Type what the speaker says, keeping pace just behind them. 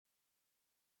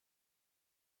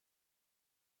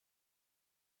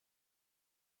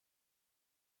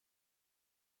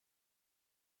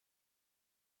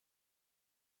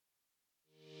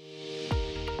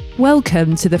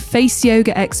Welcome to the Face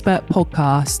Yoga Expert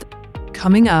podcast.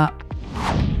 Coming up,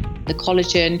 the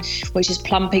collagen, which is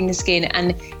plumping the skin,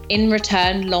 and in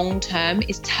return, long term,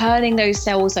 is turning those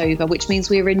cells over, which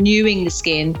means we're renewing the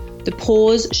skin. The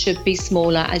pores should be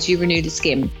smaller as you renew the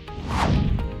skin.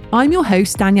 I'm your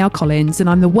host, Danielle Collins, and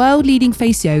I'm the world-leading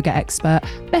face yoga expert,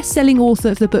 best-selling author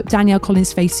of the book Danielle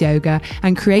Collins Face Yoga,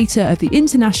 and creator of the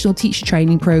international teacher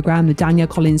training program, the Danielle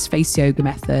Collins Face Yoga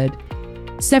Method.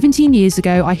 17 years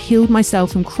ago, I healed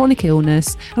myself from chronic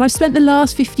illness, and I've spent the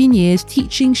last 15 years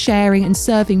teaching, sharing, and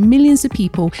serving millions of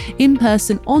people in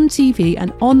person, on TV,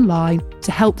 and online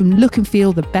to help them look and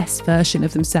feel the best version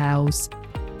of themselves.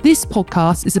 This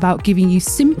podcast is about giving you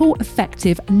simple,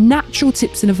 effective, natural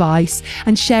tips and advice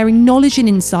and sharing knowledge and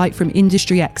insight from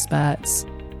industry experts.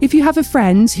 If you have a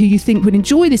friend who you think would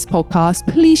enjoy this podcast,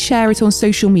 please share it on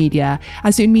social media,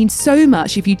 as it would mean so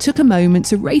much if you took a moment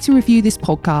to rate and review this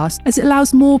podcast, as it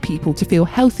allows more people to feel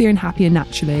healthier and happier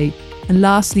naturally. And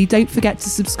lastly, don't forget to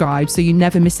subscribe so you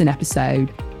never miss an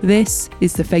episode. This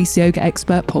is the Face Yoga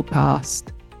Expert podcast.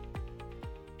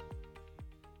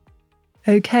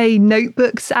 Okay,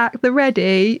 notebooks at the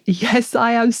ready. Yes,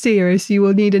 I am serious. You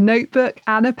will need a notebook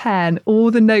and a pen or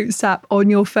the Notes app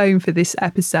on your phone for this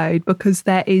episode, because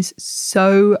there is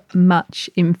so much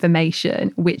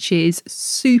information, which is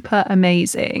super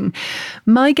amazing.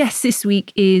 My guest this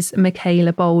week is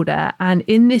Michaella Boulder, and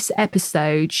in this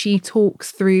episode, she talks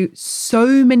through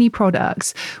so many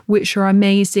products which are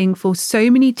amazing for so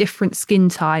many different skin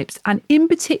types. And in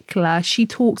particular, she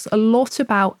talks a lot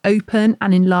about open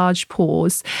and enlarged pores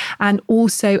and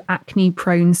also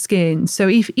acne-prone skin. So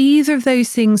if either of those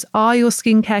things are your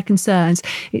skincare concerns,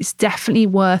 it's definitely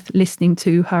worth listening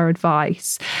to her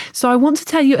advice. So I want to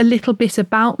tell you a little bit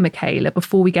about Michaella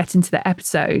before we get into the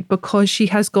episode, because she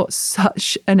has got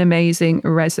such an amazing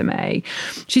resume.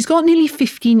 She's got nearly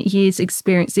 15 years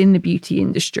experience in the beauty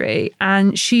industry,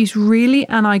 and she's really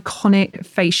an iconic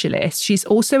facialist. She's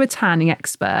also a tanning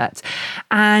expert,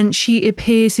 and she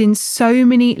appears in so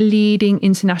many leading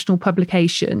international publications,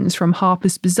 from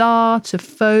Harper's Bazaar to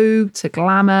Vogue to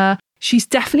Glamour. She's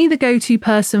definitely the go-to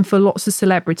person for lots of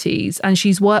celebrities, and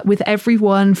she's worked with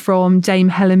everyone from Dame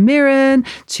Helen Mirren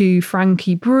to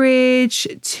Frankie Bridge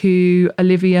to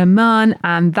Olivia Munn,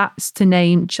 and that's to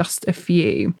name just a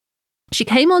few. She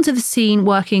came onto the scene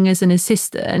working as an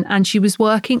assistant, and she was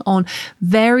working on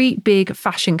very big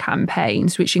fashion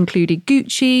campaigns, which included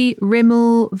Gucci,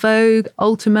 Rimmel, Vogue,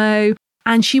 Ultimo.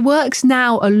 And she works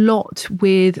now a lot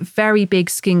with very big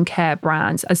skincare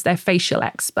brands as their facial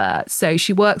expert. So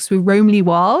she works with Romely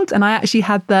Wild, and I actually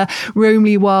had the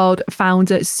Romely Wild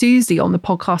founder Susie on the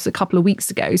podcast a couple of weeks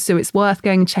ago. So it's worth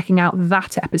going and checking out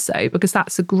that episode, because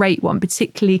that's a great one,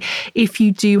 particularly if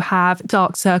you do have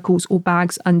dark circles or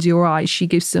bags under your eyes. She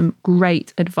gives some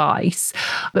great advice.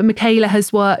 But Michaella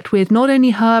has worked with not only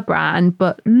her brand,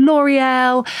 but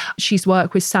L'Oreal. She's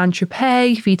worked with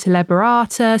Saint-Tropez, Vita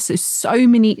Liberata, so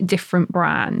many different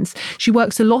brands. She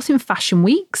works a lot in fashion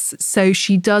weeks, so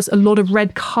she does a lot of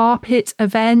red carpet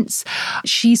events.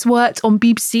 She's worked on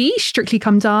BBC Strictly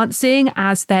Come Dancing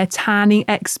as their tanning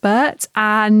expert.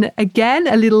 And again,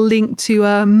 a little link to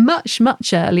a much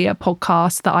earlier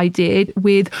podcast that I did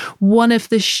with one of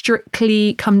the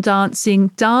Strictly Come Dancing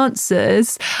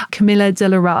dancers, Camilla De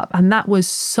La Rupp. And that was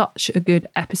such a good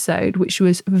episode, which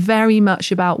was very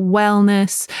much about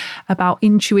wellness, about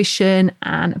intuition,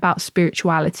 and about spirituality.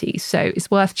 So it's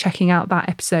worth checking out that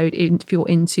episode if you're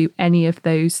into any of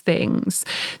those things.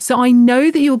 So I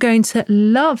know that you're going to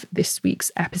love this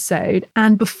week's episode.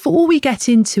 And before we get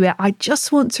into it, I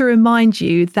just want to remind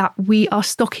you that we are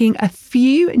stocking a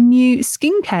few new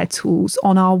skincare tools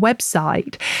on our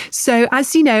website. So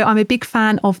as you know, I'm a big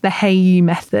fan of the Hey You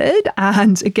method.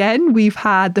 And again, we've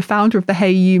had the founder of the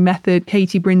Hey You method,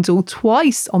 Katie Brindle,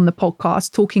 twice on the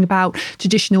podcast talking about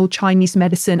traditional Chinese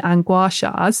medicine and gua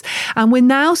shas. And we're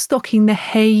now stocking the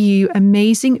Hey You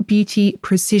Amazing Beauty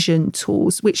Precision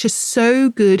tools, which are so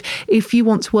good if you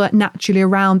want to work naturally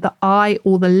around the eye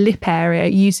or the lip area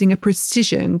using a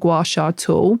precision gua sha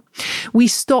tool. We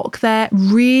stock their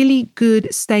really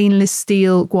good stainless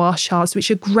steel gua shas,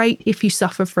 which are great if you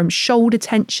suffer from shoulder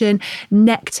tension,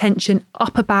 neck tension,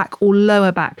 upper back or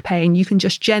lower back pain. You can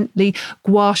just gently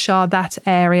gua sha that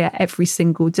area every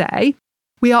single day.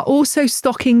 We are also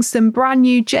stocking some brand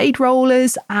new jade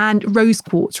rollers and rose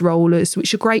quartz rollers,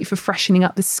 which are great for freshening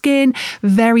up the skin,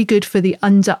 very good for the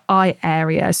under eye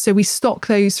area. So we stock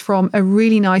those from a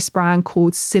really nice brand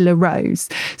called Scylla Rose.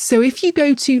 So if you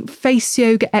go to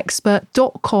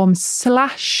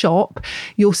faceyogaexpert.com/shop,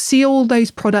 you'll see all those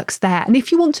products there. And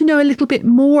if you want to know a little bit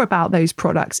more about those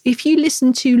products, if you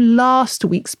listen to last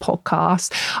week's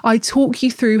podcast, I talk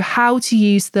you through how to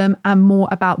use them and more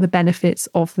about the benefits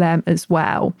of them as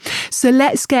well. So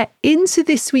let's get into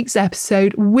this week's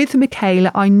episode with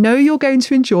Michaella. I know you're going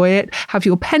to enjoy it. Have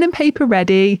your pen and paper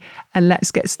ready and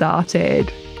let's get started.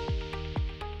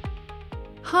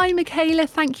 Hi, Michaella.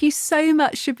 Thank you so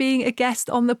much for being a guest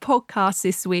on the podcast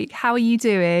this week. How are you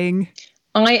doing?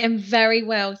 I am very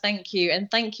well, thank you. And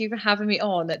thank you for having me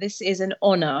on. This is an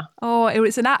honour. Oh,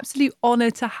 it's an absolute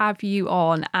honour to have you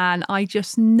on. And I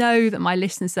just know that my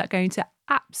listeners are going to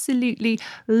absolutely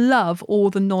love all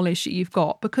the knowledge that you've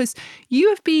got, because you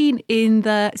have been in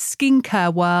the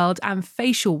skincare world and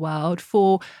facial world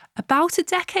for about a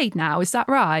decade now. Is that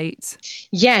right?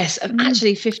 Yes,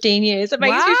 actually 15 years. It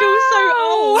makes me feel so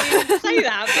old to say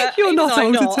that, but you're not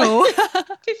old at all.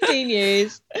 15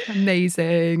 years.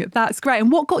 Amazing. That's great.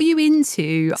 And what got you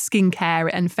into skincare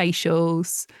and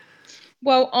facials?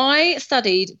 Well, I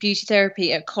studied beauty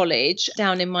therapy at college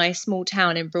down in my small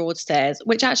town in Broadstairs,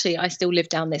 which actually I still live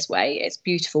down this way. It's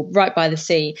beautiful, right by the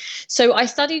sea. So I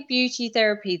studied beauty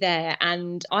therapy there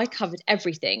and I covered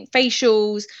everything: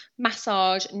 facials,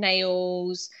 massage,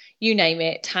 nails, you name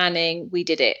it, tanning, we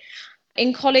did it.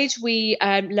 In college, we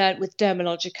learnt with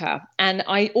Dermalogica, and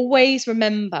I always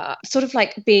remember sort of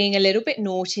like being a little bit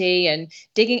naughty and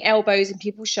digging elbows in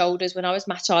people's shoulders when I was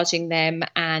massaging them.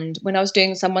 And when I was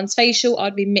doing someone's facial,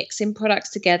 I'd be mixing products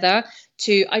together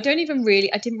I didn't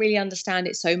really understand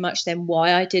it so much then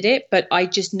why I did it, but I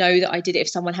just know that I did it. If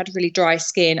someone had really dry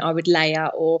skin, I would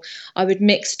layer, or I would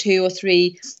mix 2 or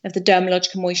 3 of the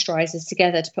Dermalogica moisturizers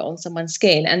together to put on someone's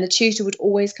skin. And the tutor would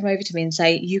always come over to me and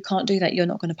say, "You can't do that, you're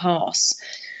not going to pass."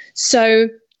 So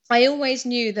I always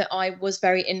knew that I was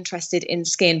very interested in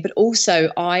skin, but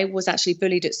also I was actually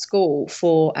bullied at school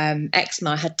for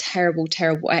eczema. I had terrible,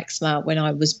 terrible eczema when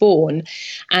I was born,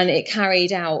 and it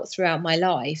carried out throughout my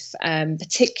life,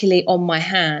 particularly on my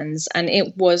hands, and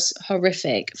it was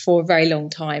horrific for a very long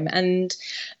time. And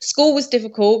school was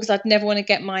difficult because I'd never want to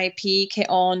get my PE kit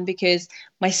on because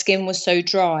my skin was so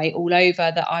dry all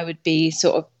over that I would be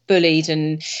sort of bullied,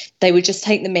 and they would just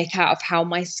take the mick out of how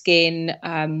my skin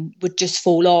would just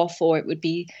fall off, or it would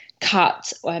be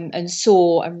cut and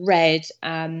sore and red,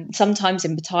 sometimes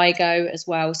in vertigo as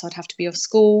well, so I'd have to be off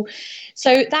school.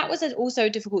 So that was also a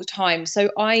difficult time. So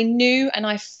I knew and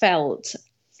I felt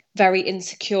very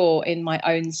insecure in my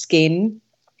own skin,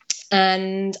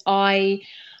 and I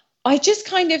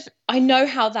know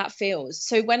how that feels.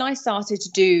 So when I started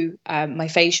to do my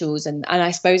facials, and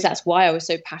I suppose that's why I was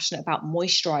so passionate about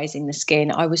moisturizing the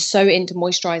skin. I was so into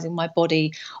moisturizing my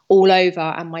body all over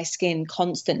and my skin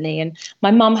constantly. And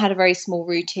my mum had a very small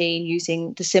routine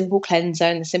using the simple cleanser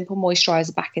and the simple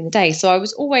moisturizer back in the day. So I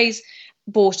was always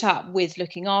brought up with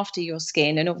looking after your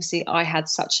skin. And obviously I had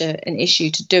such an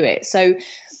issue to do it. So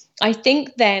I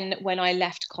think then when I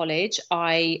left college,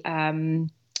 I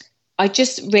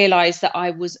just realized that I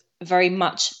was very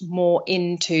much more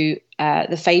into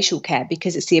the facial care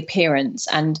because it's the appearance.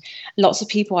 And lots of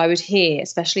people I would hear,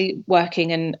 especially working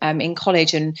in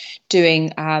college and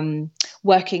doing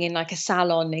working in like a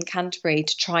salon in Canterbury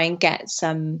to try and get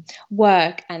some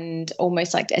work and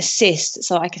almost like assist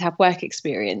so I could have work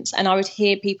experience. And I would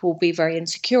hear people be very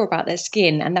insecure about their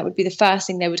skin, and that would be the first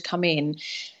thing they would come in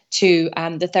to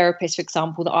the therapist, for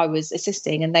example, that I was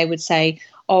assisting, and they would say,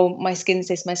 "Oh, my skin's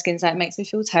this, my skin's that, it makes me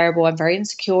feel terrible, I'm very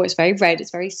insecure, it's very red,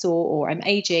 it's very sore, or I'm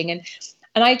aging." And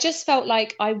I just felt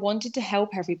like I wanted to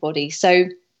help everybody. So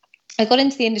I got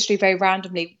into the industry very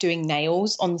randomly doing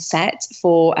nails on set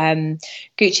for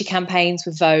Gucci campaigns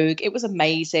with Vogue. It was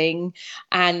amazing.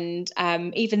 And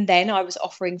even then I was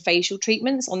offering facial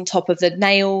treatments on top of the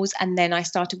nails. And then I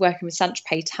started working with Saint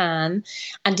Tropez Tan.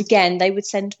 And again, they would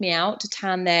send me out to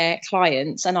tan their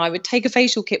clients, and I would take a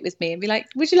facial kit with me and be like,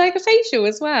 "Would you like a facial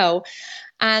as well?"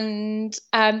 And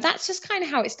that's just kind of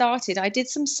how it started. I did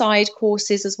some side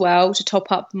courses as well to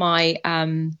top up my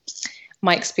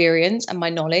experience and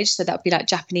my knowledge. So that would be like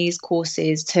Japanese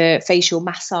courses to facial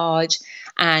massage,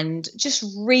 and just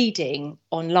reading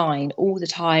online all the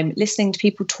time, listening to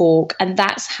people talk. And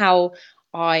that's how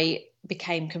I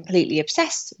became completely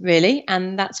obsessed, really.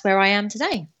 And that's where I am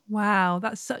today. Wow,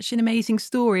 that's such an amazing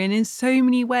story. And in so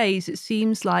many ways, it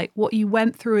seems like what you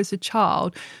went through as a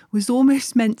child was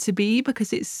almost meant to be,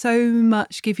 because it's so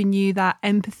much giving you that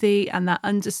empathy and that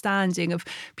understanding of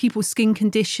people's skin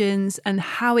conditions and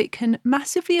how it can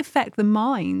massively affect the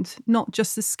mind, not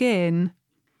just the skin.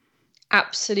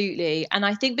 Absolutely. And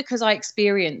I think because I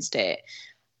experienced it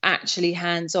actually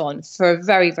hands on for a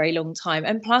very, very long time.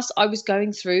 And plus, I was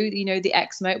going through, the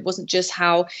eczema. It wasn't just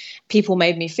how people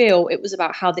made me feel, it was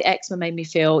about how the eczema made me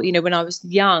feel. When I was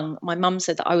young, my mum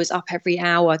said that I was up every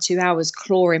hour, 2 hours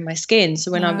clawing my skin.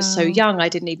 So when I was so Wow. young, I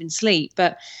didn't even sleep.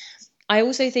 But I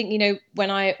also think,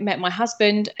 when I met my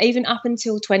husband, even up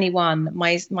until 21,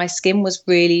 my skin was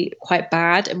really quite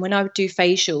bad. And when I would do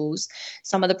facials,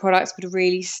 some of the products would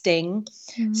really sting.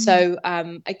 So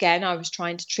again, I was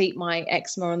trying to treat my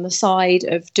eczema on the side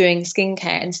of doing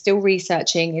skincare and still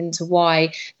researching into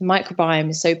why the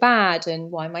microbiome is so bad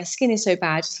and why my skin is so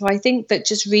bad. So I think that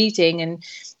just reading and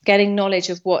getting knowledge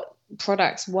of what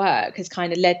products work has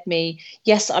kind of led me.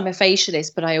 Yes, I'm a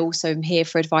facialist, but I also am here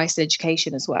for advice and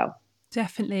education as well.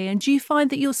 Definitely. And do you find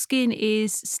that your skin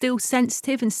is still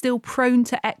sensitive and still prone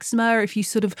to eczema if you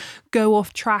sort of go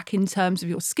off track in terms of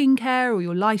your skincare or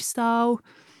your lifestyle?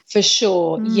 For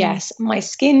sure. Mm. Yes. My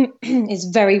skin is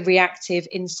very reactive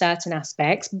in certain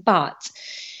aspects, but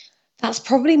that's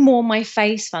probably more my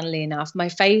face, funnily enough. My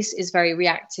face is very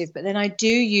reactive, but then I do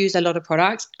use a lot of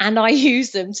products and I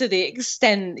use them to the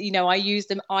extent, I use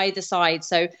them either side.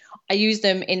 So I use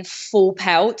them in full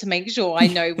pelt to make sure I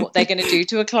know what they're going to do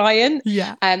to a client.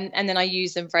 Yeah. And then I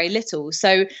use them very little.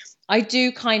 So I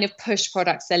do kind of push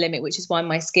products to their limit, which is why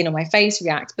my skin on my face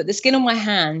reacts. But the skin on my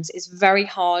hands is very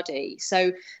hardy.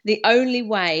 So the only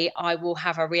way I will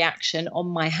have a reaction on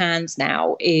my hands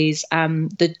now is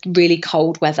the really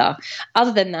cold weather.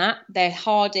 Other than that, they're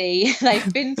hardy.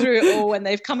 They've been through it all and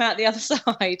they've come out the other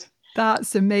side.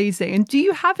 That's amazing. And do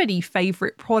you have any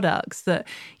favourite products that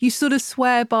you sort of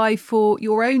swear by for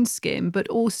your own skin, but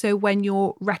also when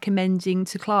you're recommending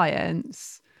to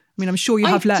clients? I mean, I'm sure you I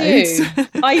have loads. do.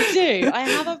 I do. I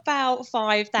have about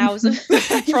 5,000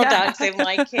 products in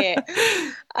my kit.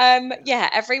 Yeah,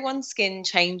 everyone's skin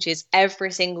changes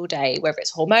every single day, whether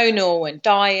it's hormonal and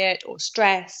diet or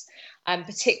stress.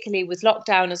 Particularly with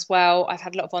lockdown as well. I've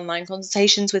had a lot of online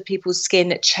consultations with people's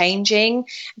skin changing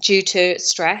due to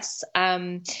stress.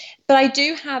 But I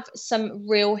do have some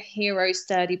real hero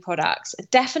sturdy products.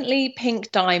 Definitely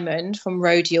Pink Diamond from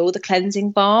Rodial, the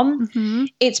cleansing balm. Mm-hmm.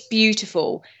 It's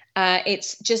beautiful.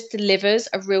 It just delivers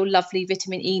a real lovely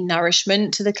vitamin E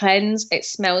nourishment to the cleanse. It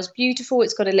smells beautiful.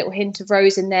 It's got a little hint of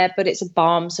rose in there, but it's a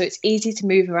balm, so it's easy to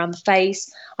move around the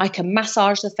face. I can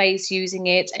massage the face using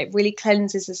it. It really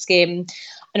cleanses the skin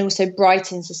and also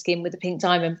brightens the skin with the Pink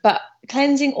Diamond. But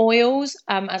cleansing oils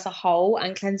as a whole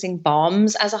and cleansing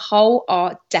balms as a whole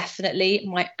are definitely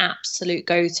my absolute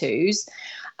go-tos.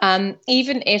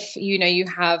 Even if you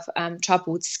have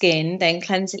troubled skin, then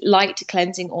light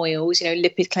cleansing oils,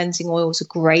 lipid cleansing oils are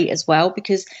great as well,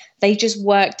 because they just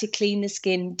work to clean the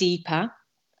skin deeper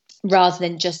rather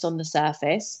than just on the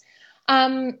surface.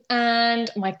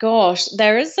 And my gosh,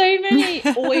 there are so many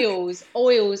oils.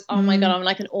 Oh my God, I'm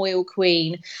like an oil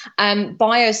queen.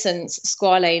 Biosense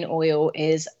squalane oil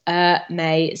is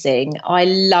amazing. I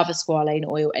love a squalane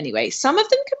oil anyway. Some of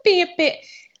them could be a bit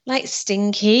like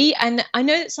stinky, and I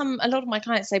know that a lot of my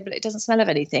clients say, but it doesn't smell of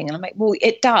anything, and I'm like, well,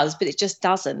 it does, but it just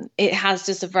doesn't. It has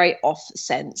just a very off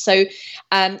scent. So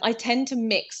I tend to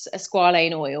mix a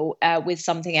squalane oil with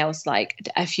something else, like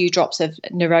a few drops of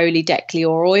neroli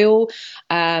declior oil,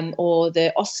 or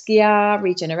the Oskia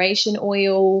regeneration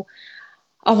oil.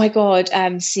 Oh my God,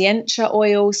 Sientra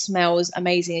oil smells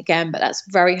amazing again, but that's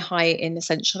very high in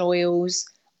essential oils.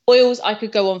 Oils, I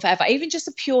could go on forever. Even just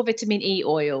a pure vitamin E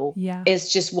oil Yeah.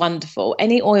 is just wonderful.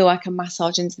 Any oil I can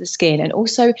massage into the skin. And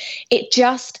also, it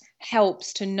just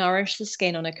helps to nourish the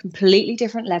skin on a completely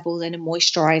different level than a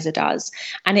moisturizer does.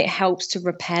 And it helps to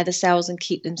repair the cells and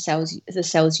keep the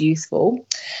cells youthful.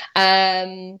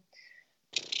 Tanning,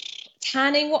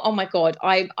 oh my God,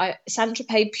 I Saint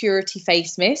Tropez Purity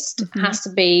Face Mist has to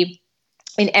be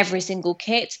in every single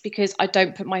kit, because I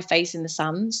don't put my face in the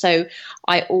sun. So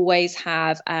I always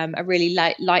have a really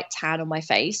light tan on my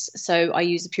face. So I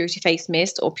use the Purity Face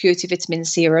Mist or Purity Vitamin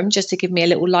Serum just to give me a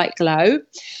little light glow.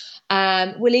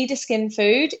 Weleda Skin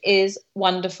Food is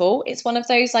wonderful. It's one of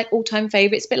those like all-time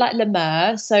favorites, a bit like La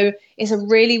Mer. So it's a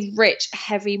really rich,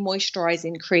 heavy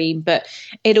moisturizing cream, but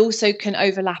it also can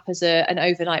overlap as an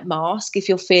overnight mask if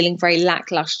you're feeling very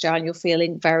lackluster and you're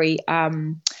feeling very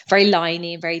very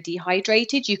liney and very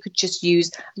dehydrated. You could just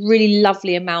use a really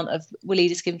lovely amount of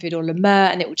Weleda Skin Food or La Mer,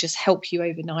 and it will just help you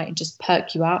overnight and just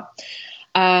perk you up.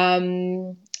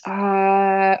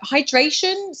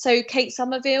 Hydration. So Kate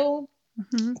Somerville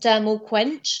Dermal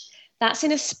Quench. That's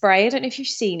in a spray. I don't know if you've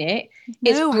seen it. It's No,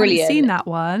 I haven't brilliant. seen that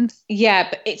one. Yeah,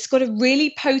 but it's got a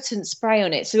really potent spray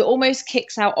on it. So it almost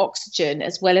kicks out oxygen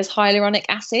as well as hyaluronic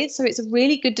acid. So it's a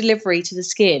really good delivery to the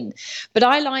skin. But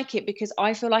I like it because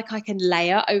I feel like I can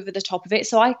layer over the top of it.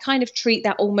 So I kind of treat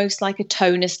that almost like a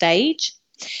toner stage.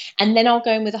 And then I'll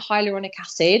go in with a hyaluronic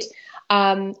acid.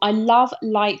 I love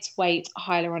lightweight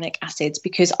hyaluronic acids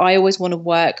because I always want to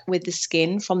work with the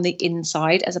skin from the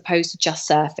inside as opposed to just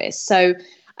surface. So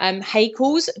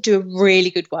Hakel's do a really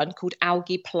good one called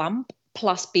Algae Plump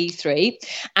plus B3,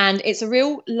 and it's a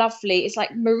real lovely, it's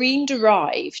like marine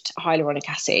derived hyaluronic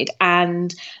acid,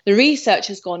 and the research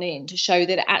has gone in to show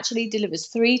that it actually delivers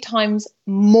 3 times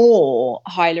more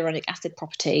hyaluronic acid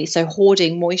property, so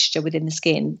hoarding moisture within the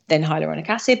skin, than hyaluronic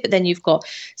acid. But then you've got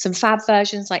some fab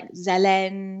versions like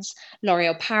Zelens.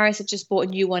 L'Oreal Paris have just bought a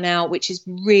new one out which is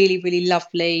really, really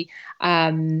lovely.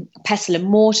 Pestle and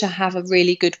Mortar have a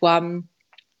really good one.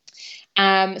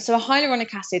 So a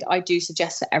hyaluronic acid I do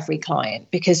suggest for every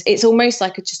client because it's almost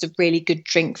like just a really good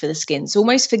drink for the skin. So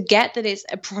almost forget that it's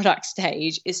a product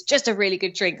stage. It's just a really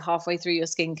good drink halfway through your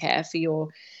skincare for your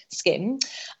skin.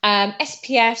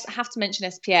 SPFs, I have to mention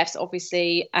SPFs,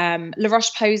 obviously. La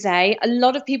Roche-Posay, a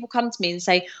lot of people come to me and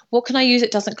say, what can I use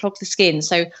that doesn't clog the skin?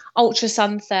 So Ultra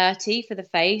Sun 30 for the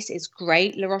face is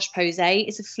great. La Roche-Posay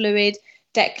is a fluid.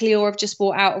 Decleor have just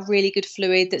brought out a really good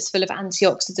fluid that's full of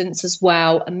antioxidants as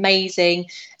well. Amazing.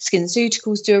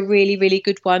 SkinCeuticals do a really, really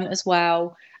good one as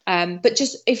well. But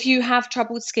just if you have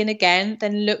troubled skin again,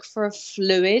 then look for a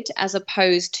fluid as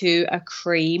opposed to a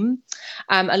cream.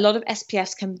 A lot of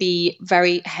SPFs can be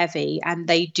very heavy and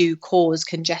they do cause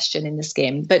congestion in the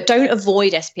skin, but don't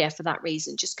avoid SPF for that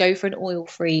reason. Just go for an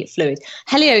oil-free fluid.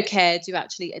 Heliocare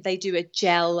they do a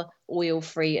gel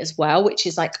oil-free as well, which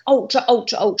is like ultra,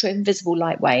 ultra, ultra invisible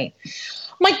lightweight.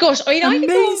 My gosh, I mean, I could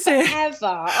go on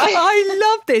forever. I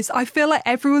love this. I feel like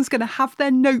everyone's going to have their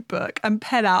notebook and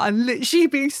pen out and literally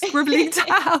be scribbling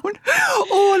down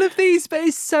all of these. But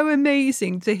it's so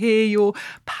amazing to hear your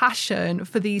passion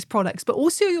for these products, but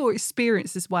also your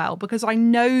experience as well, because I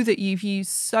know that you've used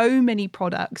so many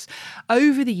products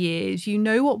over the years. You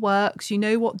know what works, you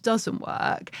know what doesn't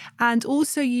work, and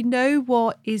also you know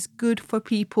what is good for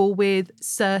people with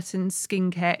certain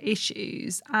skincare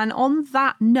issues. And on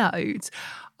that note,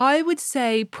 I would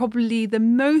say probably the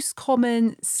most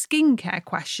common skincare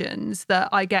questions that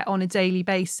I get on a daily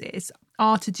basis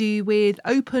are to do with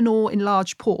open or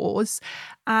enlarged pores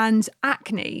and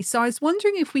acne. So I was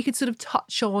wondering if we could sort of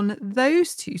touch on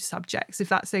those two subjects, if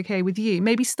that's okay with you.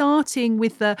 Maybe starting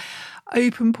with the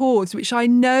open pores, which I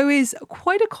know is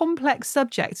quite a complex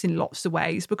subject in lots of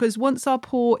ways, because once our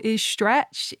pore is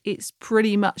stretched, it's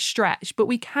pretty much stretched, but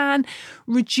we can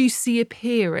reduce the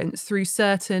appearance through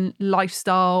certain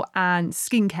lifestyle and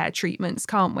skincare treatments,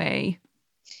 can't we?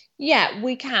 Yeah,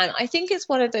 we can. I think it's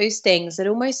one of those things that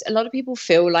almost a lot of people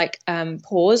feel like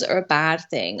pores are a bad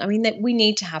thing. I mean, that we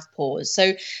need to have pores.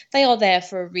 So they are there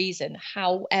for a reason.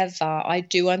 However, I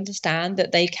do understand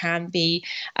that they can be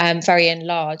very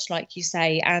enlarged, like you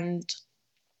say. And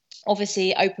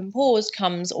obviously, open pores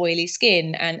comes oily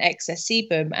skin and excess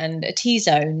sebum and a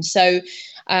T-zone. So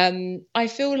I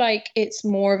feel like it's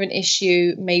more of an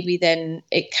issue maybe than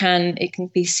it can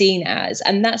be seen as,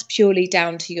 and that's purely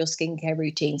down to your skincare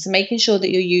routine. So making sure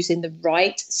that you're using the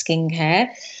right skincare.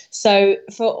 So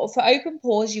for open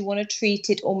pores, you want to treat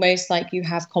it almost like you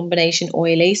have combination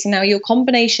oily. So now your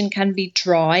combination can be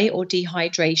dry or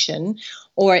dehydration,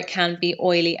 or it can be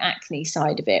oily acne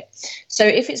side of it. So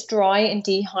if it's dry and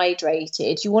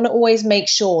dehydrated, you want to always make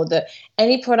sure that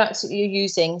any products that you're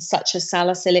using, such as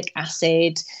salicylic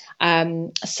acid,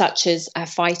 such as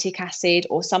phytic acid,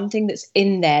 or something that's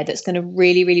in there that's going to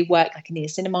really, really work, like a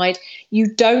niacinamide,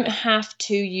 you don't have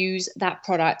to use that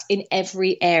product in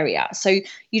every area. So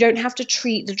you don't have to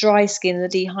treat the dry skin, the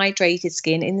dehydrated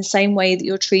skin, in the same way that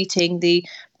you're treating the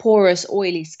porous,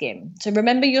 oily skin. So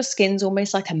remember, your skin's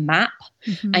almost like a map,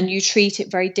 and you treat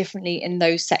it very differently in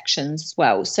those sections as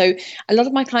well. So a lot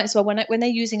of my clients, well, when they're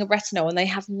using a retinol and they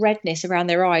have redness around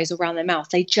their eyes or around their mouth,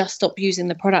 they just stop using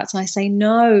the product. And I say,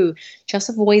 no, just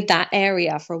avoid that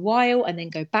area for a while and then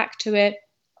go back to it.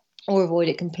 or avoid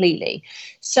it completely.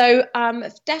 So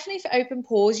definitely for open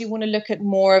pores, you want to look at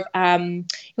more of you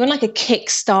want like a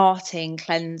kick-starting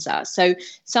cleanser. So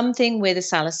something with a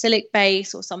salicylic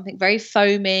base or something very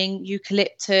foaming,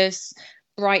 eucalyptus,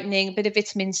 brightening, a bit of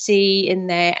vitamin C in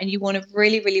there, and you want to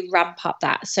really, really ramp up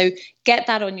that. So get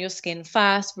that on your skin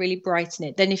first, really brighten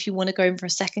it. Then if you want to go in for a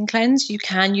second cleanse, you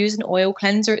can use an oil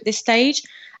cleanser at this stage.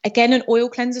 Again, an oil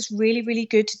cleanser is really, really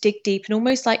good to dig deep and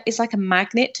almost like it's like a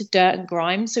magnet to dirt and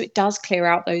grime. So it does clear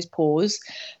out those pores.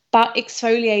 But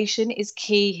exfoliation is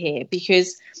key here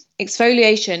because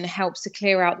exfoliation helps to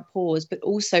clear out the pores, but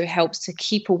also helps to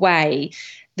keep away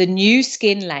the new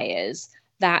skin layers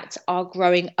that are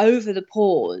growing over the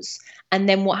pores. And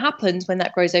then what happens when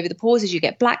that grows over the pores is you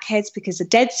get blackheads because the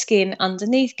dead skin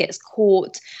underneath gets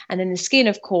caught. And then the skin,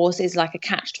 of course, is like a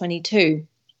catch-22.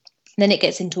 Then it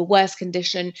gets into a worse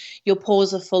condition. Your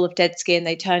pores are full of dead skin.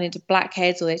 They turn into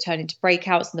blackheads or they turn into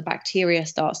breakouts and the bacteria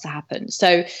starts to happen.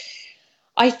 So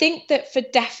I think that for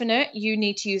definite, you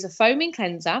need to use a foaming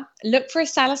cleanser. Look for a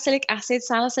salicylic acid.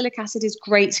 Salicylic acid is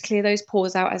great to clear those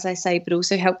pores out, as I say, but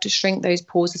also help to shrink those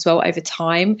pores as well over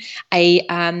time.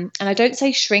 And I don't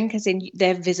say shrink as in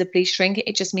they're visibly shrink.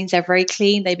 It just means they're very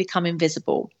clean. They become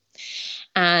invisible.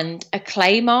 And a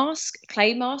clay mask.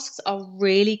 Clay masks are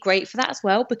really great for that as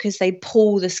well because they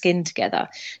pull the skin together.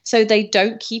 So they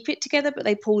don't keep it together, but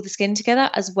they pull the skin together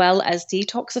as well as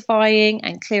detoxifying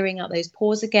and clearing out those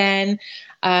pores again.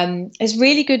 There's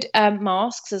really good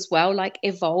masks as well, like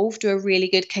Evolve do a really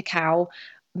good cacao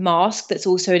mask that's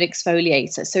also an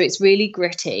exfoliator. So it's really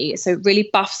gritty. So it really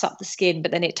buffs up the skin,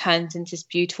 but then it turns into this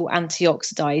beautiful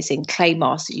antioxidizing clay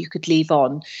mask that you could leave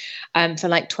on for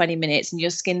like 20 minutes and your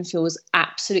skin feels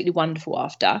absolutely wonderful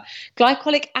after.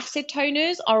 Glycolic acid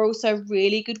toners are also a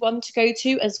really good one to go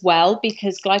to as well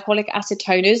because glycolic acid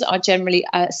toners are generally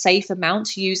a safe amount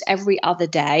to use every other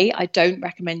day. I don't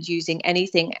recommend using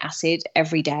anything acid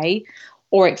every day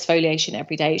or exfoliation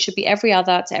every day. It should be every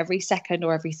other to every second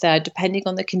or every third, depending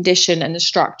on the condition and the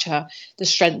structure, the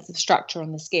strength of structure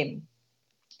on the skin.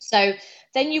 So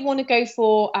then you want to go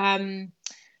for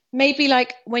maybe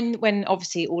like when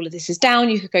obviously all of this is down,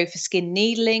 you could go for skin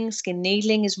needling. Skin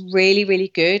needling is really, really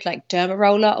good. Like derma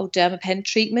roller or dermapen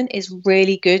treatment is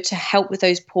really good to help with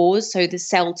those pores. So the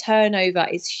cell turnover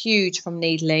is huge from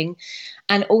needling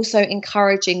and also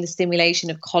encouraging the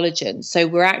stimulation of collagen. So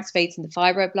we're activating the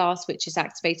fibroblasts, which is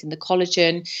activating the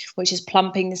collagen, which is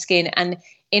plumping the skin. And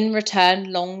in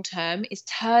return, long term, is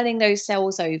turning those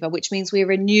cells over, which means we're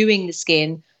renewing the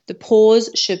skin. The pores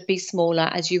should be smaller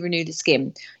as you renew the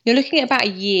skin. You're looking at about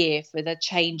a year for the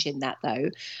change in that, though.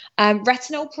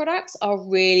 Retinol products are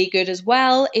really good as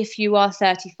well. If you are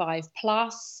 35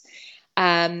 plus,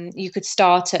 you could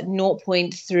start at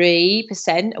 0.3%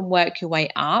 and work your way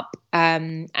up.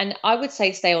 And I would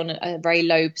say stay on a very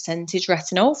low percentage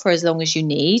retinol for as long as you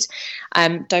need.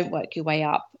 Don't work your way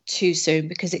up too soon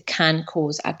because it can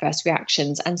cause adverse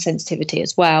reactions and sensitivity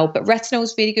as well. But retinol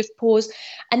is really good for pores.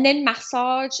 And then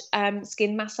massage,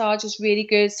 skin massage is really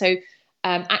good. So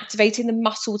activating the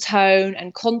muscle tone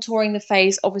and contouring the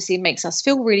face obviously makes us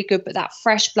feel really good, but that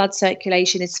fresh blood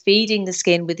circulation is feeding the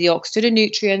skin with the oxidative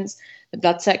nutrients. The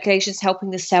blood circulation is helping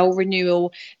the cell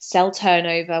renewal, cell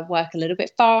turnover work a little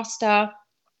bit faster.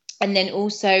 And then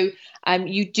also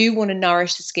you do want to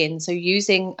nourish the skin. So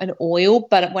using an oil,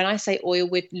 but when I say oil,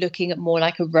 we're looking at more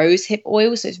like a rose hip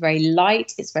oil. So it's very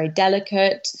light, it's very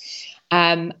delicate.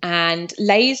 And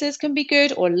lasers can be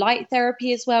good, or light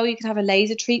therapy as well. You can have a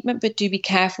laser treatment, but do be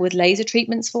careful with laser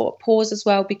treatments for pores as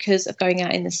well because of going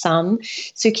out in the sun.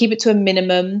 So keep it to a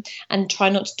minimum and try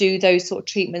not to do those sort of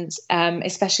treatments,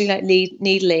 especially like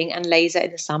needling and laser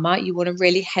in the summer. You want to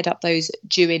really head up those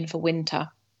due in for winter.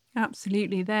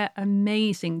 Absolutely. They're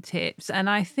amazing tips. And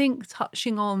I think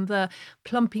touching on the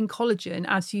plumping collagen,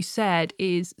 as you said,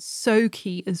 is so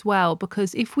key as well,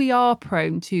 because if we are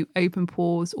prone to open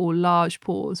pores or large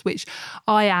pores, which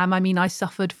I am, I mean, I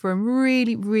suffered from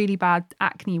really, really bad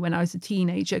acne when I was a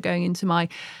teenager going into my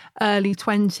early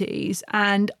 20s.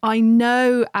 And I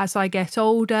know as I get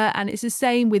older, and it's the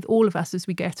same with all of us as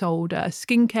we get older,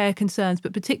 skincare concerns,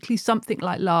 but particularly something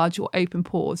like large or open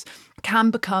pores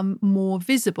can become more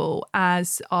visible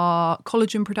as our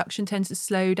collagen production tends to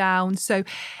slow down. So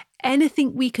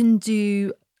anything we can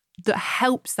do that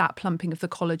helps that plumping of the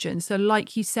collagen. So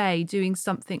like you say, doing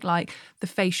something like the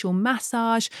facial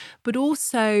massage, but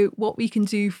also what we can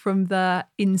do from the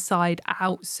inside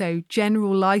out. So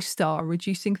general lifestyle,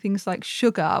 reducing things like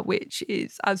sugar, which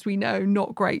is, as we know,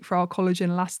 not great for our collagen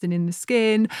elastin in the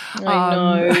skin. I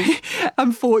know.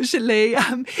 Unfortunately,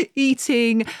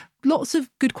 eating lots of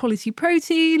good quality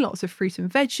protein, lots of fruit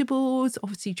and vegetables,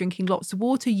 obviously drinking lots of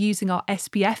water, using our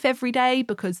SPF every day,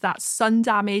 because that sun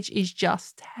damage is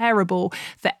just terrible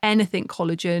for anything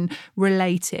collagen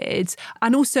related.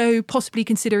 And also possibly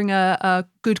considering a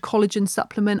good collagen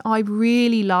supplement. I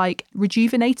really like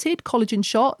rejuvenated collagen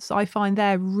shots. I find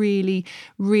they're really,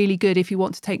 really good if you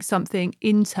want to take something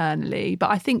internally. But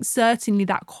I think certainly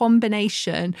that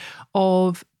combination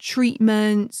of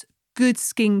treatment, good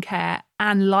skincare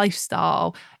and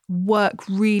lifestyle work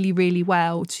really, really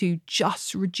well to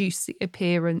just reduce the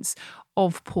appearance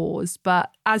of pores.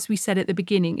 But as we said at the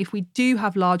beginning, if we do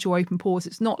have large or open pores,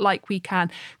 it's not like we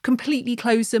can completely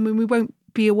close them and we won't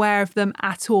be aware of them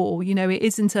at all. You know, it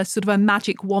isn't a sort of a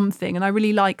magic wand thing. And I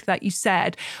really like that you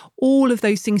said all of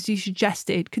those things you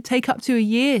suggested could take up to a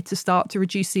year to start to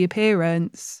reduce the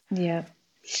appearance. Yeah.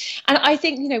 And I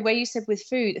think, you know, where you said with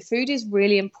food is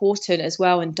really important as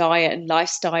well, and diet and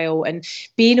lifestyle, and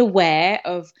being aware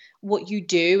of what you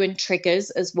do and triggers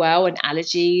as well, and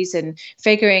allergies, and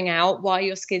figuring out why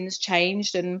your skin's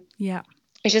changed. And yeah,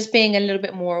 it's just being a little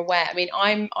bit more aware. I mean,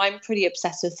 I'm pretty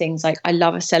obsessed with things like, I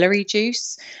love a celery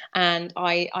juice, and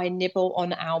I nibble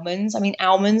on almonds. I mean,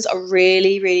 almonds are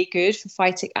really, really good for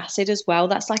phytic acid as well.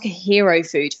 That's like a hero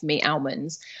food for me,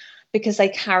 almonds, because they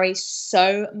carry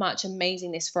so much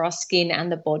amazingness for our skin and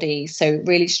the body. So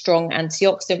really strong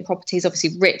antioxidant properties,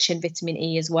 obviously rich in vitamin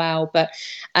E as well. But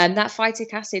that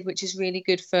phytic acid, which is really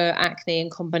good for acne in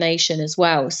combination as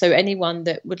well. So anyone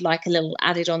that would like a little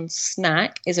added on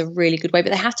snack is a really good way,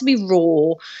 but they have to be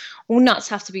raw. All nuts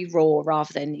have to be raw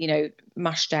rather than, you know,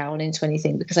 mushed down into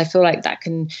anything, because I feel like that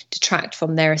can detract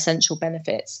from their essential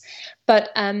benefits. But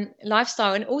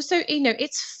lifestyle, and also, you know,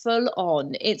 it's full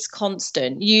on, it's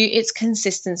constant. It's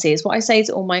consistency. It's what I say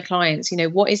to all my clients. You know,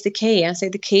 what is the key? I say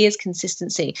the key is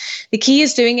consistency. The key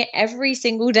is doing it every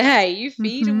single day. You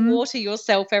feed and water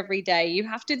yourself every day. You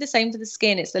have to do the same for the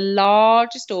skin. It's the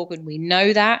largest organ. We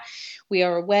know that. We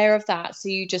are aware of that. So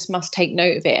you just must take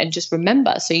note of it and just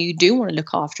remember. So you do want to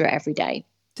look after it every day.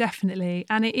 Definitely.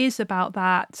 And it is about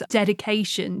that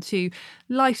dedication to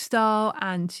lifestyle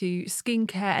and to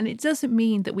skincare. And it doesn't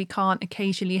mean that we can't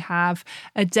occasionally have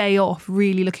a day off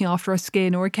really looking after our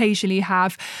skin, or occasionally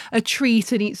have a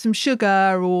treat and eat some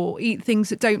sugar, or eat things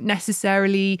that don't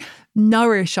necessarily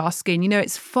nourish our skin. You know,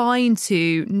 it's fine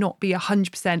to not be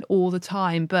 100% all the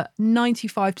time, but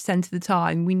 95% of the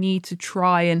time we need to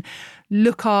try and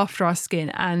look after our skin.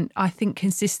 And I think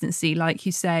consistency, like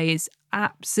you say, is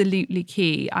absolutely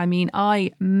key. I mean,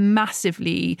 I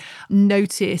massively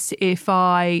notice if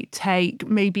I take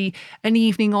maybe an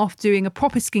evening off doing a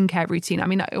proper skincare routine. I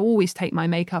mean, I always take my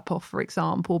makeup off, for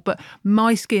example, but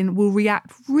my skin will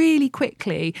react really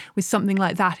quickly with something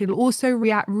like that. It'll also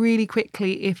react really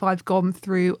quickly if I've gone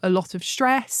through a lot of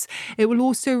stress. It will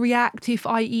also react if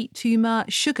I eat too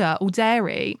much sugar or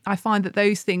dairy. I find that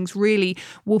those things really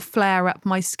will flare up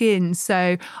my skin.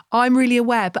 So I'm really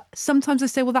aware, but sometimes I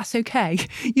say, well, that's okay.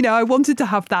 You know, I wanted to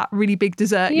have that really big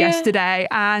dessert yesterday.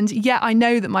 And I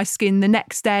know that my skin the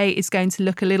next day is going to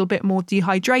look a little bit more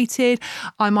dehydrated.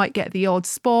 I might get the odd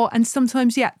spot. And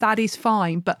sometimes, that is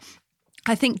fine. But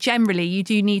I think generally you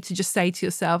do need to just say to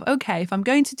yourself, okay, if I'm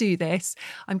going to do this,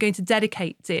 I'm going to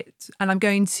dedicate it and I'm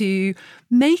going to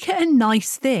make it a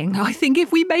nice thing. I think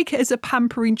if we make it as a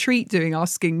pampering treat doing our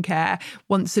skincare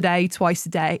once a day, twice a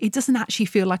day, it doesn't actually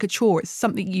feel like a chore. It's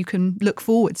something you can look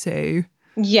forward to.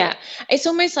 Yeah, it's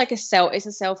almost like it's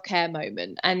a self-care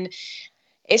moment, and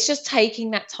it's just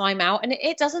taking that time out. And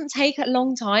it doesn't take a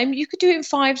long time. You could do it in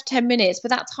 5 to 10 minutes, but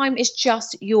that time is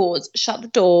just yours. Shut the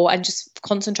door and just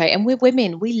concentrate. And we're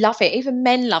women, we love it. Even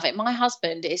men love it. My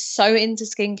husband is so into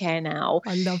skincare now.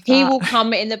 I love that. He will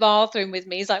come in the bathroom with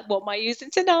me. He's like, what am I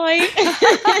using tonight?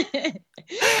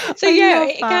 So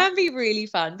it can be really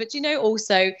fun. But, you know,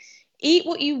 also eat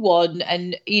what you want,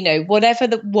 and, you know, whatever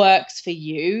that works for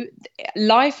you.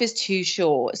 Life is too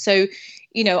short. So,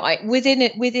 you know,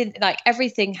 within like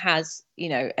everything has, you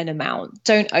know, an amount.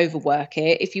 Don't overwork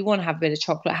it. If you want to have a bit of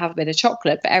chocolate, have a bit of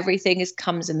chocolate, but everything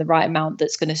comes in the right amount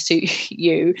that's going to suit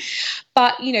you.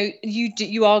 But, you know,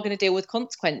 you are going to deal with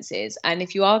consequences. And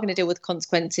if you are going to deal with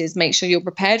consequences, make sure you're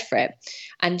prepared for it.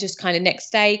 And just kind of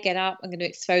next day, get up, I'm going to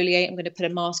exfoliate, I'm going to put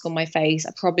a mask on my face.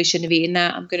 I probably shouldn't have eaten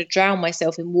that. I'm going to drown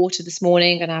myself in water this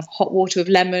morning. I'm going to have hot water with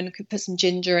lemon, could put some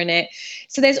ginger in it.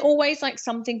 So there's always like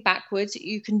something backwards that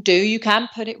you can do. You can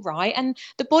put it right. And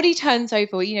the body turns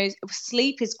over, you know,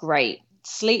 sleep is great.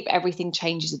 Sleep, everything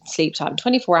changes in sleep time.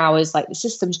 24 hours, like the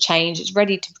system's changed, it's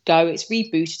ready to go, it's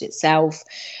rebooted itself.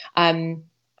 And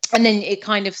then it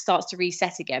kind of starts to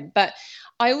reset again. But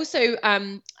I also,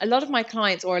 a lot of my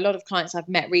clients, or a lot of clients I've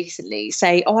met recently,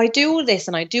 say, oh, I do all this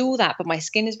and I do all that, but my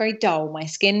skin is very dull. My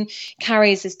skin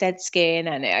carries this dead skin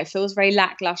and it feels very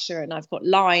lackluster and I've got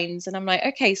lines. And I'm like,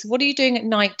 okay, so what are you doing at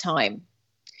nighttime?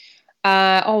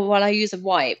 Oh, well, I use a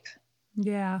wipe.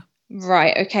 Yeah.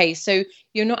 Right. Okay. So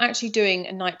you're not actually doing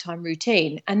a nighttime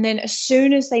routine. And then as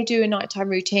soon as they do a nighttime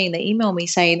routine, they email me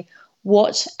saying,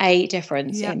 what a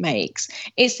difference it Yep. makes.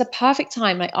 It's the perfect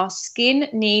time. Like, our skin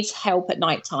needs help at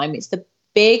nighttime. It's the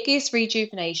biggest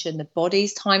rejuvenation, the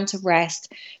body's time to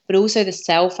rest, but also the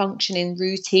cell functioning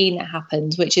routine that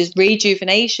happens, which is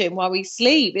rejuvenation while we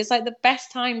sleep. It's like the best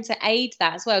time to aid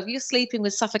that as well. If you're sleeping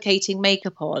with suffocating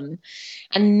makeup on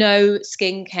and no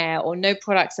skincare or no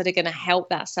products that are going to help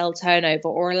that cell turnover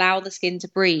or allow the skin to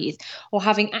breathe, or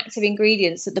having active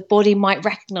ingredients that the body might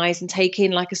recognize and take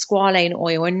in, like a squalane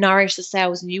oil, and nourish the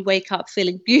cells, and you wake up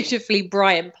feeling beautifully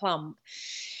bright and plump.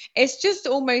 It's just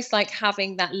almost like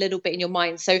having that little bit in your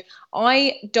mind. So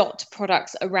I dot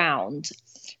products around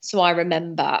so I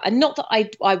remember, and not that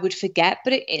I would forget,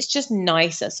 but it's just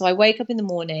nicer. So I wake up in the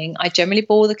morning, I generally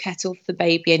boil the kettle for the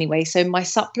baby anyway, so my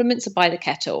supplements are by the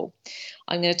kettle.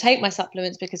 I'm going to take my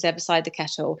supplements because they're beside the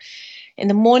kettle. In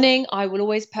the morning, I will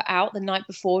always put out, the night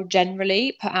before,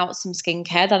 generally put out some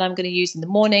skincare that I'm going to use in the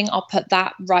morning. I'll put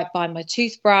that right by my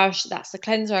toothbrush. That's the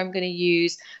cleanser I'm going to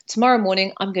use. Tomorrow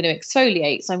morning, I'm going to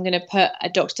exfoliate. So I'm going to put a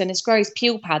Dr. Dennis Gross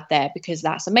peel pad there because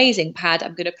that's amazing pad.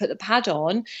 I'm going to put the pad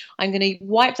on. I'm going to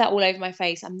wipe that all over my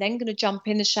face. I'm then going to jump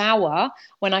in the shower.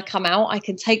 When I come out, I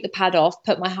can take the pad off,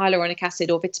 put my hyaluronic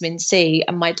acid or vitamin C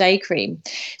and my day cream.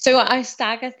 So I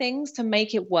stagger things to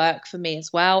make it work for me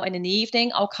as well. And in the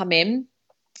evening, I'll come in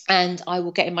and I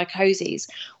will get in my cozies.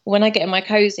 When I get in my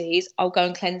cozies, I'll go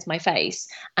and cleanse my face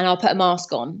and I'll put a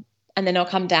mask on. And then I'll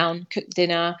come down, cook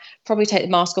dinner, probably take the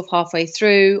mask off halfway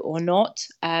through or not.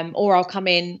 Or I'll come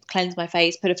in, cleanse my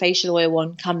face, put a facial oil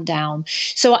on, come down.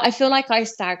 So I feel like I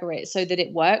stagger it so that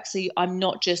it works. So I'm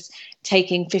not just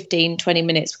taking 15, 20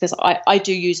 minutes, because I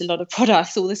do use a lot of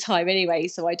products all the time anyway.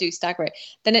 So I do stagger it.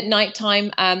 Then at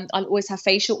nighttime, I'll always have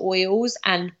facial oils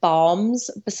and balms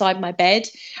beside my bed,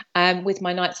 with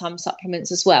my nighttime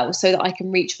supplements as well, so that I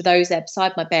can reach for those there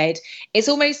beside my bed. It's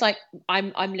almost like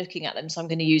I'm looking at them, so I'm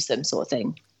going to use them, sort of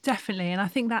thing. Definitely. And I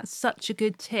think that's such a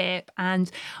good tip.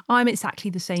 And I'm exactly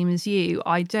the same as you.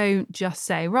 I don't just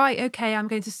say, right, okay, I'm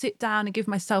going to sit down and give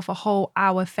myself a whole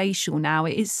hour facial now.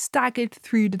 It is staggered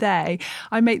through the day.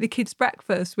 I make the kids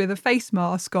breakfast with a face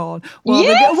mask on while,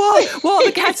 Yes! while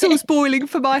the kettle's boiling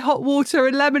for my hot water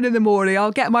and lemon in the morning.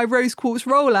 I'll get my rose quartz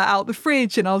roller out the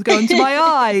fridge and I'll go into my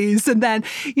eyes. And then,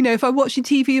 if I'm watching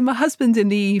TV with my husband in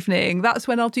the evening, that's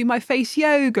when I'll do my face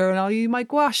yoga and I'll use my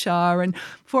gua sha. And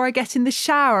before I get in the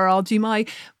shower, I'll do my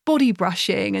body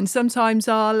brushing, and sometimes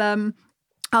I'll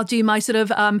do my sort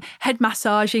of head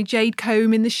massage, a jade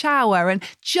comb in the shower, and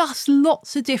just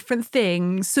lots of different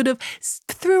things sort of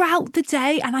throughout the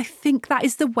day. And I think that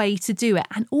is the way to do it.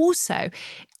 And also,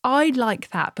 I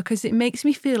like that because it makes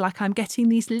me feel like I'm getting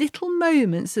these little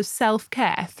moments of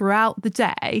self-care throughout the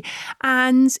day.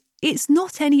 And it's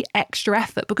not any extra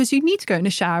effort because you need to go in a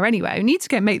shower anyway. You need to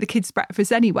go make the kids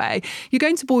breakfast anyway. You're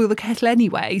going to boil the kettle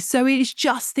anyway. So it's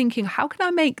just thinking, how can I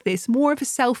make this more of a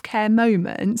self-care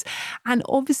moment? And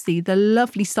obviously the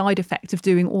lovely side effect of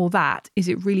doing all that is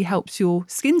it really helps your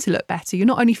skin to look better. You're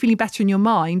not only feeling better in your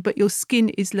mind, but your skin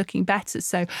is looking better.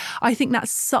 So I think that's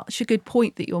such a good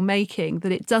point that you're making,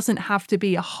 that it doesn't have to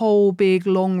be a whole big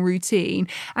long routine.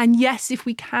 And yes, if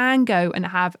we can go and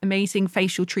have amazing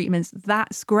facial treatments,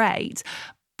 that's great.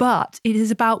 But it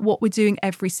is about what we're doing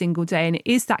every single day. And it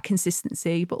is that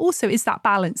consistency, but also is that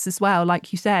balance as well.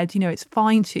 Like you said, it's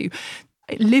fine to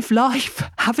live life,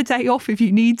 have a day off if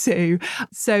you need to.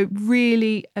 So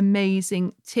really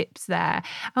amazing tips there.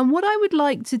 And what I would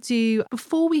like to do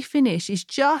before we finish is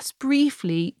just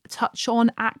briefly touch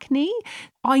on acne.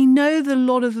 I know that a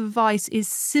lot of advice is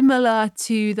similar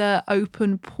to the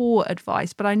open pore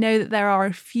advice, but I know that there are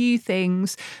a few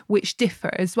things which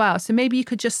differ as well. So maybe you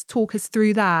could just talk us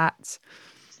through that.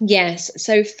 Yes.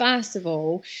 So first of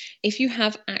all, if you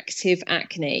have active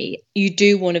acne, you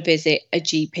do want to visit a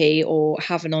GP or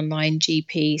have an online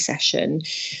GP session,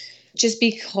 just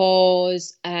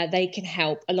because they can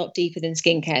help a lot deeper than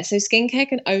skincare. So skincare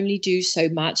can only do so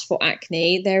much for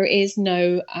acne. There is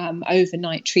no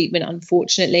overnight treatment,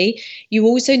 unfortunately. You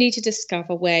also need to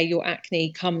discover where your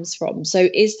acne comes from. So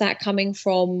is that coming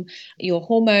from your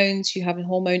hormones? You have a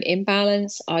hormone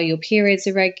imbalance? Are your periods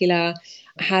irregular?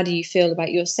 How do you feel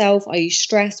about yourself? Are you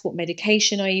stressed? What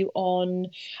medication are you on?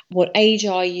 What age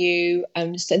are you?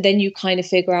 So then you kind of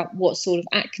figure out what sort of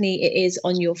acne it is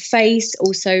on your face.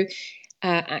 Also,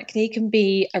 Acne can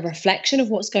be a reflection of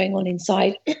what's going on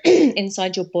inside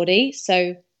inside your body.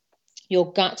 So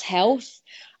your gut health,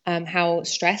 how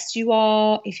stressed you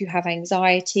are, if you have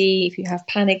anxiety, if you have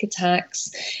panic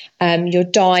attacks, your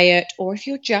diet, or if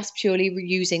you're just purely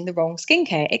using the wrong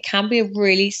skincare. It can be a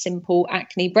really simple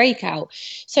acne breakout.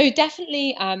 So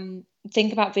definitely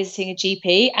think about visiting a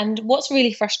GP. And what's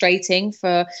really frustrating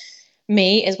for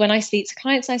me is when I speak to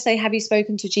clients, I say, have you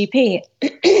spoken to a GP?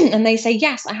 And they say,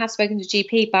 yes, I have spoken to a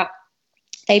GP, but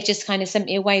they've just kind of sent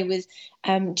me away with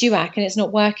DUAC and it's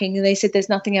not working. And they said, there's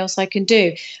nothing else I can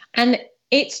do. And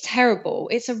it's terrible.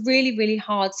 It's a really, really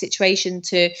hard situation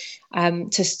to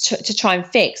try and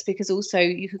fix, because also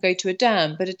you could go to a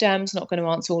derm, but a derm's not going to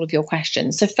answer all of your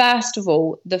questions. So first of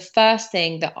all, the first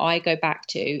thing that I go back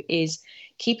to is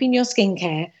keeping your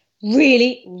skincare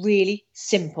really, really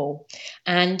simple,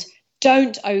 and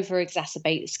don't over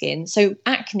exacerbate the skin. So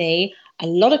acne, a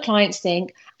lot of clients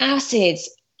think acids,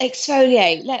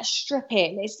 exfoliate, let's strip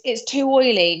it, it's too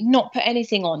oily, not put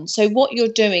anything on. So what you're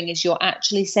doing is you're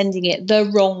actually sending it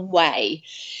the wrong way.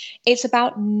 It's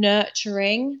about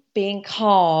nurturing, being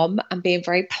calm, and being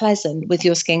very pleasant with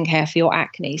your skincare for your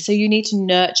acne. So you need to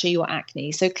nurture your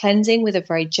acne. So cleansing with a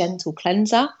very gentle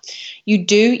cleanser. You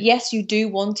do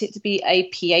want it to be a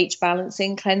pH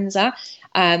balancing cleanser.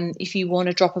 If you want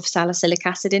a drop of salicylic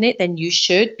acid in it, then you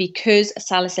should, because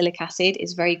salicylic acid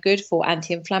is very good for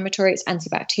anti-inflammatory, it's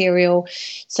antibacterial.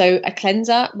 So a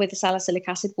cleanser with the salicylic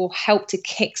acid will help to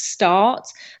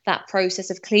kickstart that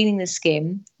process of cleaning the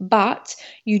skin, but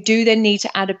you do then need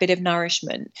to add a bit of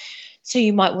nourishment. So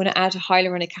you might want to add a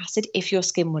hyaluronic acid if your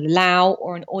skin will allow,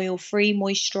 or an oil-free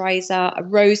moisturizer, a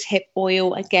rose hip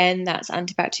oil. Again, that's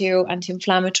antibacterial,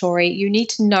 anti-inflammatory. You need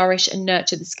to nourish and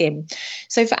nurture the skin.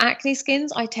 So for acne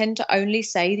skins, I tend to only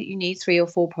say that you need 3 or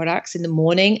 4 products in the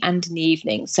morning and in the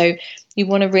evening. So you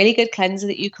want a really good cleanser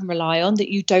that you can rely on,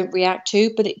 that you don't react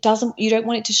to, but you don't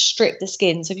want it to strip the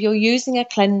skin. So if you're using a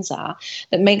cleanser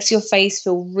that makes your face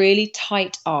feel really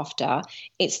tight after,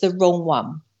 it's the wrong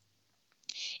one.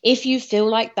 If you feel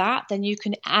like that, then you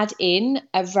can add in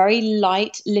a very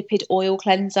light lipid oil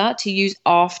cleanser to use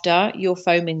after your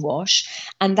foaming wash,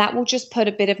 and that will just put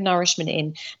a bit of nourishment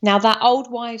in. Now, that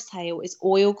old wives' tale is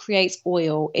oil creates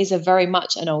oil is a very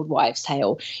much an old wives'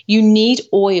 tale. You need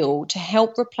oil to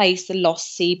help replace the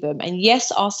lost sebum. And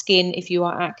yes, our skin, if you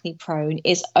are acne prone,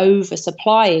 is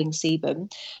oversupplying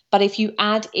sebum. But if you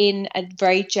add in a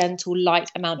very gentle, light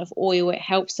amount of oil, it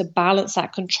helps to balance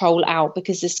that control out,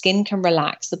 because the skin can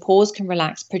relax, the pores can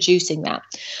relax producing that.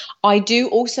 I do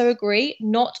also agree,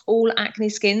 not all acne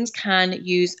skins can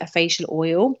use a facial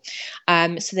oil.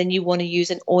 So then you want to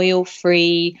use an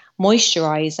oil-free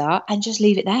moisturizer and just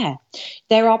leave it there.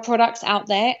 There are products out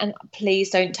there, and please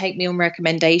don't take me on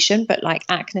recommendation, but like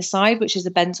Acnicide, which is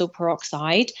a benzoyl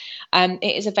peroxide,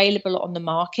 it is available on the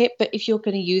market. But if you're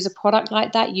going to use a product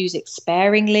like that, use it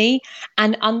sparingly,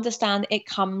 and understand it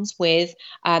comes with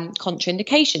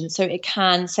contraindications. So it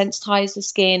can sensitize the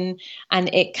skin,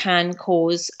 and it can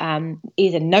cause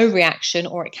either no reaction,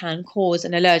 or it can cause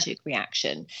an allergic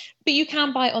reaction. But you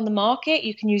can buy it on the market.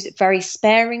 You can use it very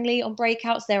sparingly on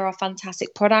breakouts. There are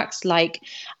fantastic products like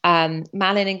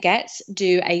Malin and Getz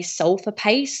do a sulfur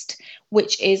paste,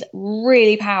 which is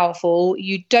really powerful.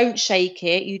 You don't shake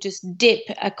it. You just dip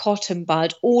a cotton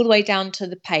bud all the way down to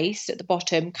the paste at the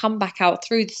bottom, come back out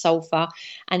through the sulfur,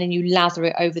 and then you lather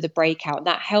it over the breakout.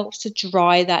 That helps to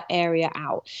dry that area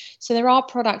out. So there are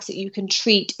products that you can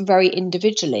treat very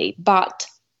individually, but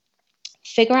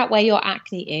figure out where your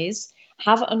acne is.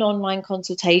 Have an online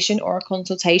consultation or a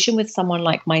consultation with someone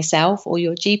like myself or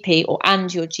your GP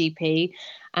and your GP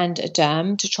and a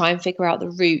derm to try and figure out the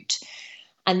root,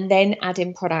 and then add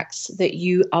in products that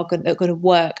are going to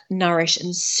work, nourish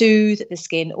and soothe the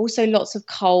skin. Also lots of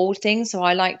cold things. So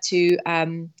I like to,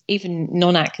 even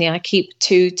non-acne, I keep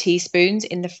 2 teaspoons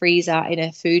in the freezer in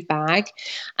a food bag,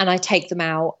 and I take them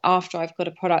out after I've got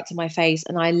a product on my face,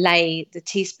 and I lay the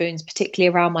teaspoons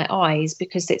particularly around my eyes,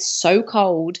 because it's so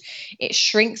cold, it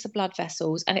shrinks the blood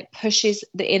vessels and it pushes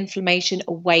the inflammation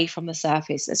away from the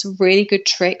surface. That's a really good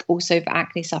trick also for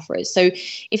acne sufferers. So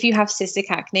if you have cystic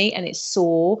acne and it's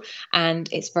sore and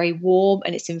it's very warm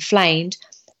and it's inflamed,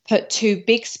 put 2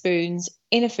 big spoons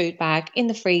in a food bag, in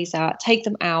the freezer, take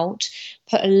them out,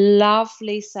 put a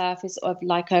lovely surface of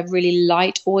like a really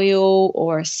light oil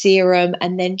or a serum,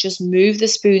 and then just move the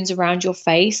spoons around your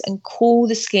face and cool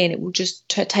the skin. It will just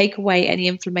take away any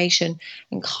inflammation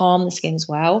and calm the skin as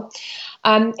well.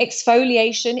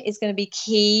 Exfoliation is going to be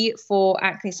key for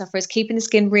acne sufferers, keeping the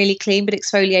skin really clean, but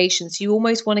exfoliation. So you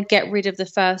almost want to get rid of the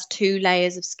first 2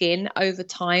 layers of skin over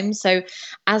time. So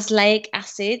azelaic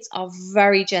acids are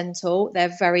very gentle.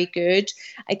 They're very good.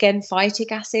 Again,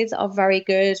 phytic acids are very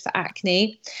good for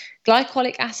acne.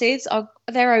 Glycolic acids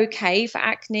they're okay for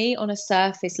acne on a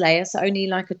surface layer, so only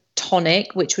like a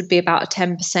tonic, which would be about a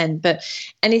 10%, but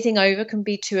anything over can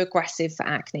be too aggressive for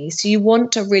acne. So you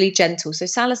want a really gentle, so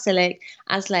salicylic,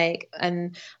 azelaic,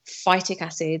 and phytic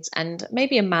acids, and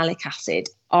maybe a malic acid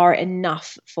are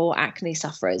enough for acne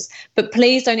sufferers. But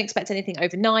please don't expect anything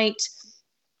overnight.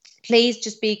 Please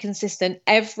just be consistent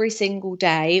every single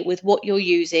day with what you're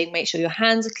using. Make sure your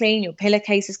hands are clean, your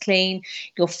pillowcase is clean,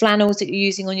 your flannels that you're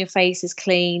using on your face is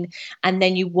clean, and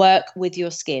then you work with your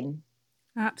skin.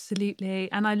 Absolutely.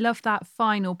 And I love that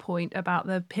final point about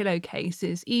the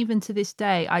pillowcases. Even to this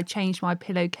day, I change my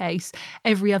pillowcase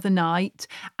every other night,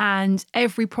 and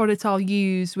every product I'll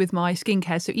use with my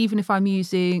skincare. So even if I'm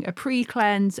using a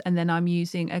pre-cleanse and then I'm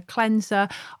using a cleanser,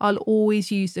 I'll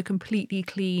always use a completely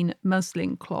clean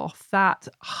muslin cloth. That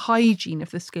hygiene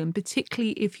of the skin,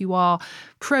 particularly if you are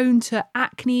prone to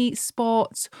acne,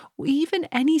 spots, or even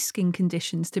any skin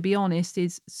conditions, to be honest,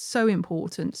 is so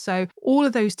important. So all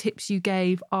of those tips you gave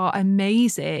are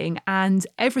amazing, and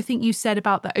everything you said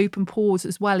about the open pores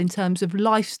as well in terms of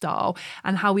lifestyle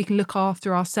and how we can look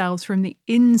after ourselves from the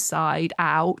inside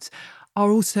out are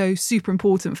also super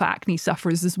important for acne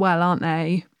sufferers as well, aren't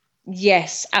they?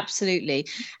 Yes, absolutely.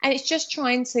 And it's just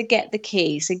trying to get the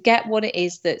key. So get what it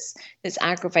is that's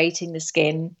aggravating the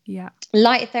skin. Yeah.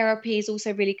 Light therapy is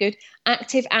also really good.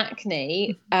 Active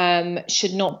acne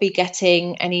should not be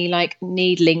getting any like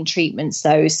needling treatments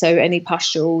though. So any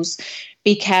pustules,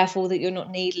 be careful that you're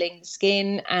not needling the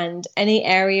skin, and any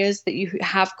areas that you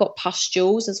have got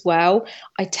pustules as well.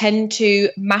 I tend to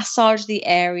massage the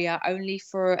area only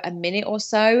for a minute or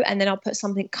so, and then I'll put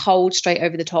something cold straight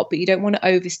over the top, but you don't want to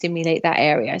overstimulate that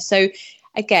area. So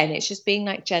again, it's just being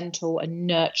like gentle and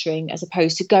nurturing as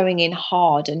opposed to going in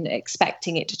hard and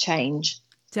expecting it to change.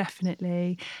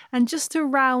 Definitely. And just to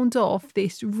round off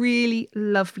this really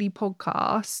lovely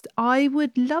podcast, I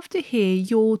would love to hear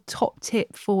your top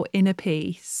tip for inner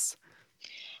peace.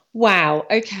 Wow.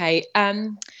 Okay.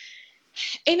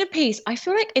 Inner peace. I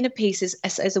feel like inner peace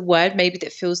is a word maybe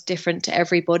that feels different to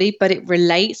everybody, but it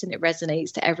relates and it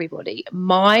resonates to everybody.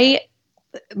 My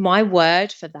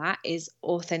word for that is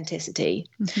authenticity.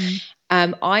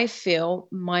 Mm-hmm. I feel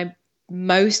my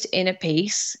most inner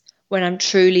peace when I'm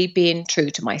truly being true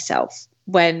to myself,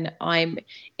 when I'm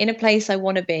in a place I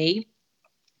want to be,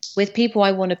 with people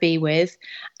I want to be with,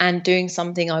 and doing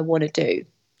something I want to do.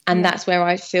 And that's where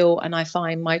I feel and I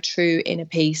find my true inner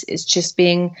peace is just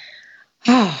being,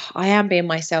 I am being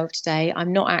myself today.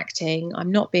 I'm not acting.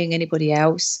 I'm not being anybody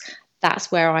else. That's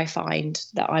where I find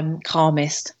that I'm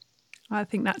calmest. I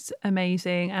think that's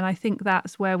amazing. And I think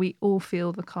that's where we all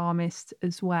feel the calmest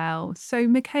as well. So,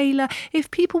 Michaella, if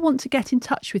people want to get in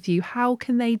touch with you, how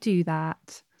can they do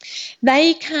that?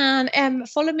 They can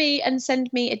follow me and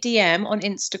send me a DM on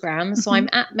Instagram. So I'm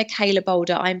at Michaella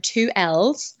Boulder. I'm 2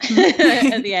 L's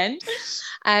at the end.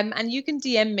 And you can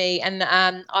DM me and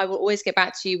I will always get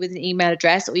back to you with an email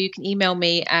address, or you can email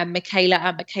me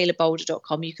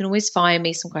michaella@michaellaboulder.com. You can always fire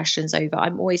me some questions over.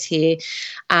 I'm always here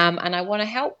and I want to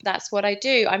help. That's what I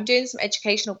do. I'm doing some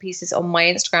educational pieces on my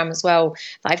Instagram as well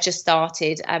that I've just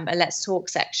started, a Let's Talk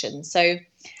section. So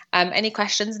any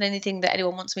questions and anything that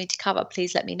anyone wants me to cover,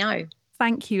 please let me know.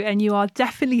 Thank you. And you are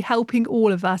definitely helping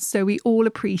all of us. So we all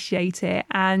appreciate it.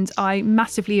 And I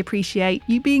massively appreciate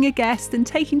you being a guest and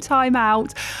taking time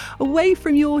out away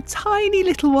from your tiny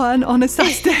little one on a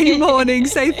Saturday morning.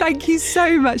 So thank you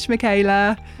so much,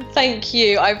 Michaella. Thank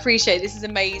you. I appreciate it. This is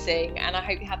amazing. And I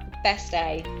hope you have the best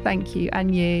day. Thank you.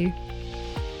 And you.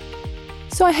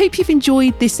 So I hope you've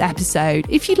enjoyed this episode.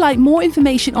 If you'd like more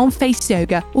information on face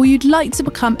yoga, or you'd like to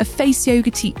become a face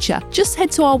yoga teacher, just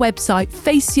head to our website,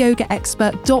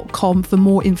 faceyogaexpert.com, for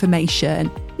more information.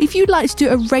 If you'd like to do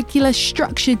a regular,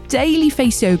 structured daily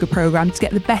face yoga program to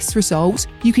get the best results,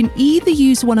 you can either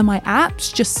use one of my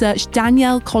apps, just search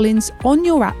Danielle Collins on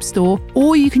your app store,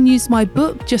 or you can use my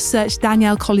book, just search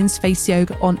Danielle Collins Face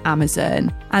Yoga on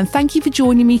Amazon. And thank you for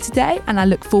joining me today, and I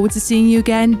look forward to seeing you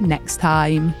again next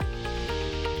time.